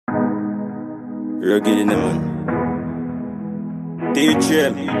Rugged in the man. Teach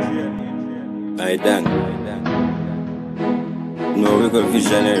him. I done. No, we got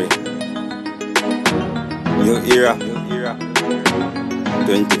visionary. New era.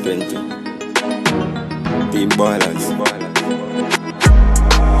 2020. Team ballers.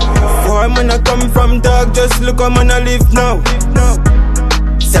 Far man I come from, dog. Just look how man I live now.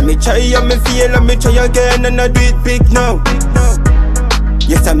 Say me try and me fail and me try again and I do it big now.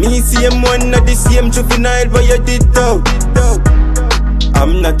 Yes, I me same one of the same juvenile but you did though.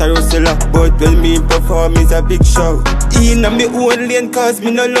 I'm not a hustler, but when me perform is a big show. In a me own lane cause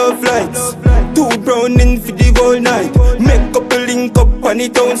me no love lights. Too brown in for the whole night. Make up a link up on the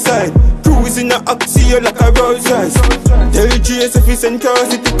town side. Cruising a Axio like a Rolls Royce. Tell JS if send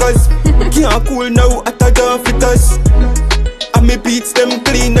cars it cause can't cool now at a damn fit us. And me beats them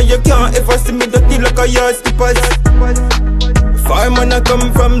clean and you can't ever see me dirty like a yard skippers. Far man I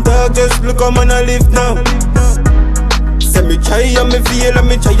come from, dog, just look how man I live now. Say me try and me fail and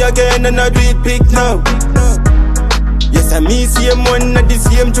me try again and I do it big now. Yes, I me same one of the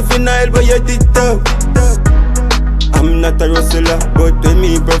same juvenile but you did though. I'm not a hustler, but when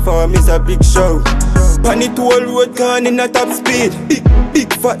me perform is a big show. On it whole road gone in a top speed.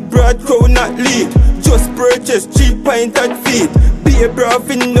 Big fat broad crown not lead. Just purchase 3 pint at feet. Be a bra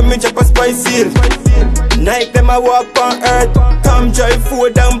fin the me chop a spice seal. Night them I walk on earth. Tom drive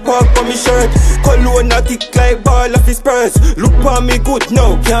forward and park on me shirt. Cologne a kick like ball of his purse. Look on me good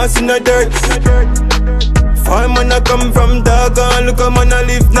now, can't see no dirt. Far man I come from, dog, and look how man I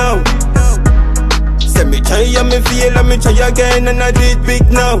live now. Say me try and me fail and me try again and I do it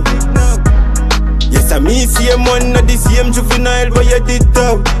big now. Yes, I me same one of the same juvenile but you did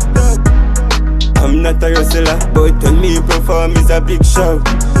though. I'm not a hustler, but when me perform is a big show.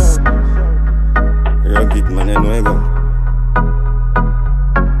 Rugged man, I know I go.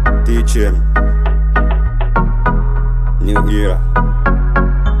 Teach him. New era.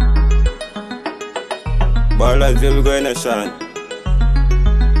 Ballers, where we going to shine?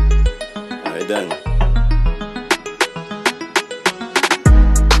 I done.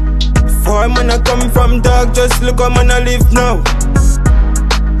 Far man I come from, dog, just look how man I live now.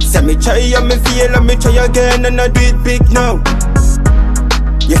 Say me try and me fail and me try again and I do it big now.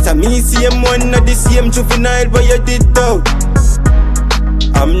 Yes, I me same one of the same juvenile but you did though.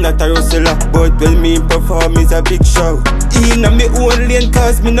 I'm not a hustler, but when me perform is a big show. In a me own lane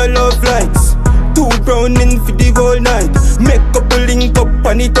cause me no love lights. Too brown in for the whole night. Make up a link up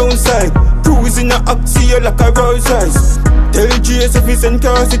on the town side. Cruising a Axio like a Rolls Royce. Tell JS if send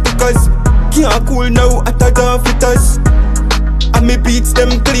cars it cause can't cool now at a damn fit us. And me beats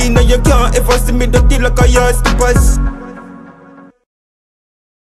them clean and you can't ever see me dirty like a yard skippers.